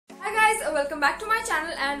Hi guys, welcome back to my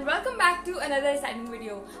channel and welcome back to another exciting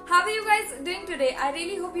video. How are you guys doing today? I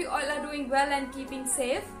really hope you all are doing well and keeping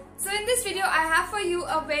safe. So in this video, I have for you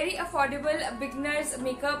a very affordable beginner's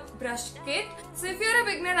makeup brush kit. So if you're a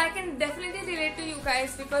beginner, I can definitely relate to you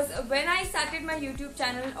guys because when I started my YouTube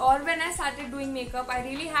channel or when I started doing makeup, I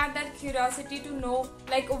really had that curiosity to know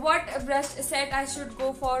like what brush set I should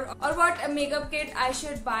go for or what makeup kit I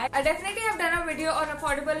should buy. I definitely have done a video on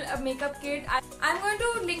affordable makeup kit. I'm going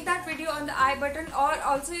to link that video on the I button, or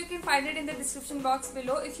also you can find it in the description box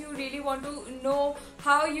below if you really want to know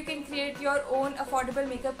how you can create your own affordable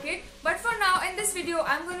makeup kit. But for now, in this video,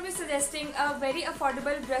 I'm going to be suggesting a very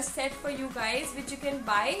affordable brush set for you guys which you can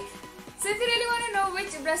buy. So if you really want to know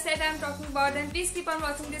which brush set I'm talking about, then please keep on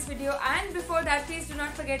watching this video, and before that, please do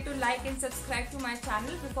not forget to like and subscribe to my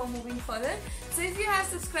channel before moving further. So if you have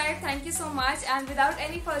subscribed, thank you so much, and without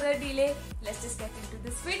any further delay, let's just get into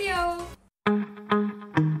this video.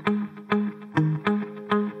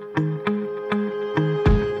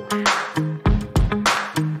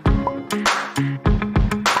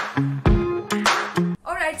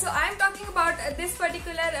 This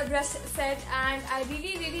particular brush set, and I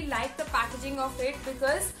really like the packaging of it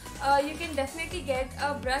because you can definitely get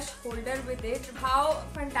a brush holder with it. How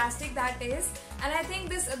fantastic that is. And I think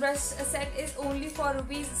this brush set is only for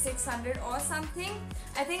rupees 600 or something.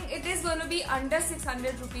 I think it is going to be under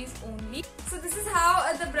 600 rupees only. So this is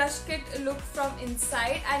how the brush kit looks from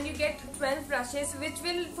inside, and you get 12 brushes which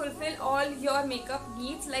will fulfill all your makeup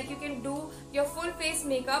needs. Like you can do your full face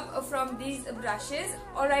makeup from these brushes.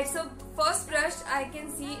 Alright, so first brush I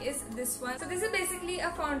can see is this one. So this is basically a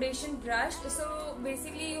foundation brush. So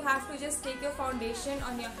basically you have to just take your foundation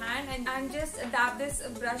on your hand and just dab this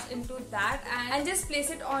brush into that and just place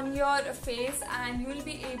it on your face, and you will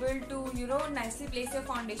be able to, you know, nicely place your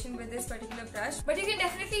foundation with this particular brush. But you can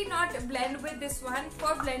definitely not blend with this one.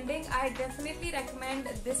 For blending, I definitely recommend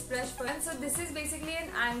this brush first. So this is basically an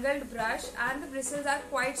angled brush and the bristles are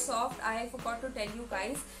quite soft. I forgot to tell you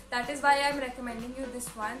guys. That is why I'm recommending you this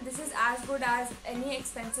one. This is as good as any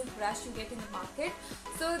expensive brush you get in the market.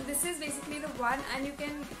 So this is basically the one, and you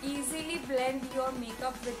can easily blend your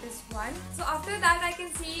makeup with this one. So after that, I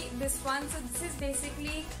can see this one. So this is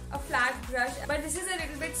basically a flat brush, but this is a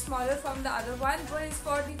little bit smaller from the other one. One is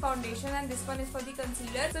for the foundation and this one is for the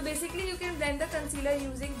concealer. So basically you can blend the concealer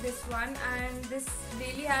using this one, and this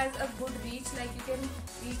really has a good reach. Like you can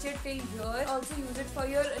reach it till here. Also use it for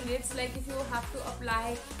your lids, like if you have to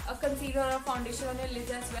apply a concealer or foundation on your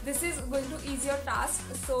lids as well. This is going to ease your task,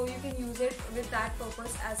 so you can use it with that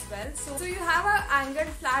purpose as well. So you have an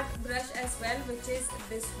angled flat brush as well, which is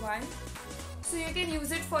this one. So you can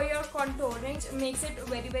use it for your contouring. It makes it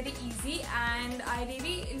very easy, and I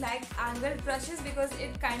really like angled brushes because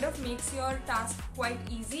it kind of makes your task quite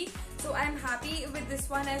easy. So I'm happy with this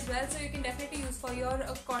one as well. So you can definitely use for your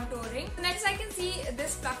contouring. Next, I can see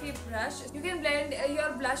this fluffy brush. You can blend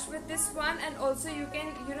your blush with this one, and also you can,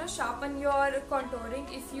 you know, sharpen your contouring.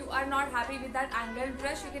 If you are not happy with that angled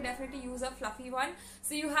brush, you can definitely use a fluffy one.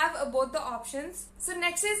 So you have both the options. So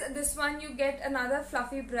next is this one. You get another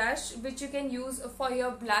fluffy brush which you can use for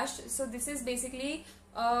your blush. So this is basically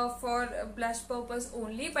for blush purpose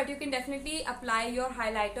only, but you can definitely apply your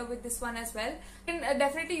highlighter with this one as well. You can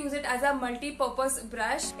definitely use it as a multi-purpose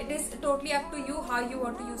brush. It is totally up to you how you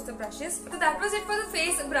want to use the brushes. So that was it for the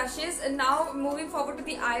face brushes. And now moving forward to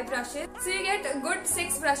the eye brushes. So you get a good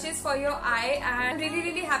 6 brushes for your eye, and I'm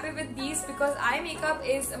really happy with these because eye makeup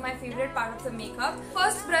is my favorite part of the makeup.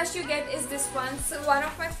 First brush you get is this one. So one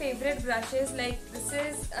of my favorite brushes. Like this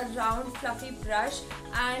is a round fluffy brush,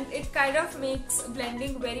 and it kind of makes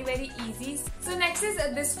blending very easy. So next is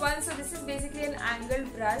this one. So this is basically an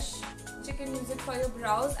angled brush. You can use it for your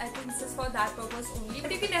brows. I think this is for that purpose only,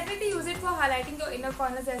 but you can definitely use it for highlighting your inner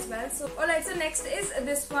corners as well. So alright, so next is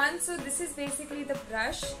this one. So this is basically the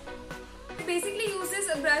brush. I basically use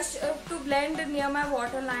this brush to blend near my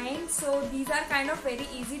waterline. So these are kind of very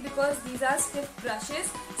easy because these are stiff brushes,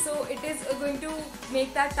 so it is going to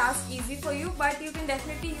make that task easy for you. But you can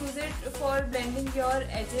definitely use it for blending your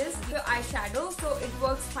edges, your eyeshadow, so it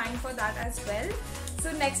works fine for that as well.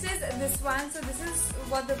 So next is this one. So this is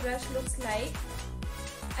what the brush looks like,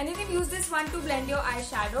 and you can use this one to blend your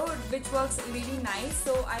eyeshadow, which works really nice.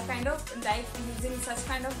 So I kind of like using such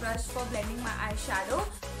kind of brush for blending my eyeshadow.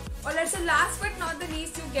 Alright, so last but not the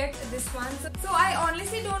least, you get this one. So I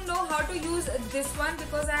honestly don't know how to use this one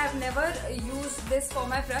because I have never used this for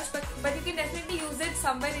my brush, but you can definitely use it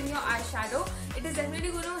somewhere in your eyeshadow. It is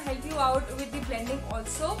definitely going to help you out with the blending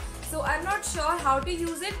also. So I'm not sure how to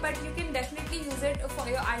use it, but you can definitely use it for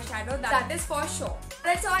your eyeshadow. That is for sure.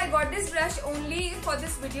 That's how I got this brush only for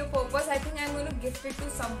this video purpose. I think I'm going to gift it to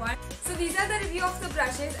someone. So these are the review of the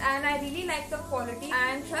brushes, and I really like the quality,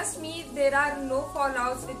 and trust me, there are no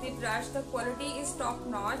fallouts with the brush. The quality is top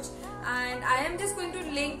notch, and I am just going to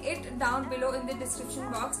link it down below in the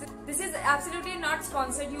description box. This is absolutely not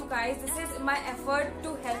sponsored, you guys. This is my effort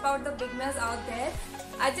to help out the beginners out there.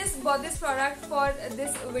 I just bought this product for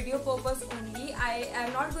this video purpose only. I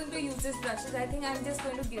am not going to use these brushes. I think I'm just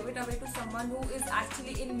going to give it away to someone who is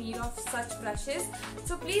actually in need of such brushes.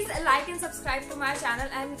 So please like and subscribe to my channel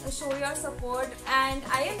and show your support. And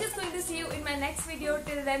I am just going to see you in my next video.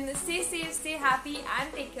 Till then, stay safe, stay happy,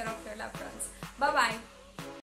 and take care of your loved ones. Bye bye.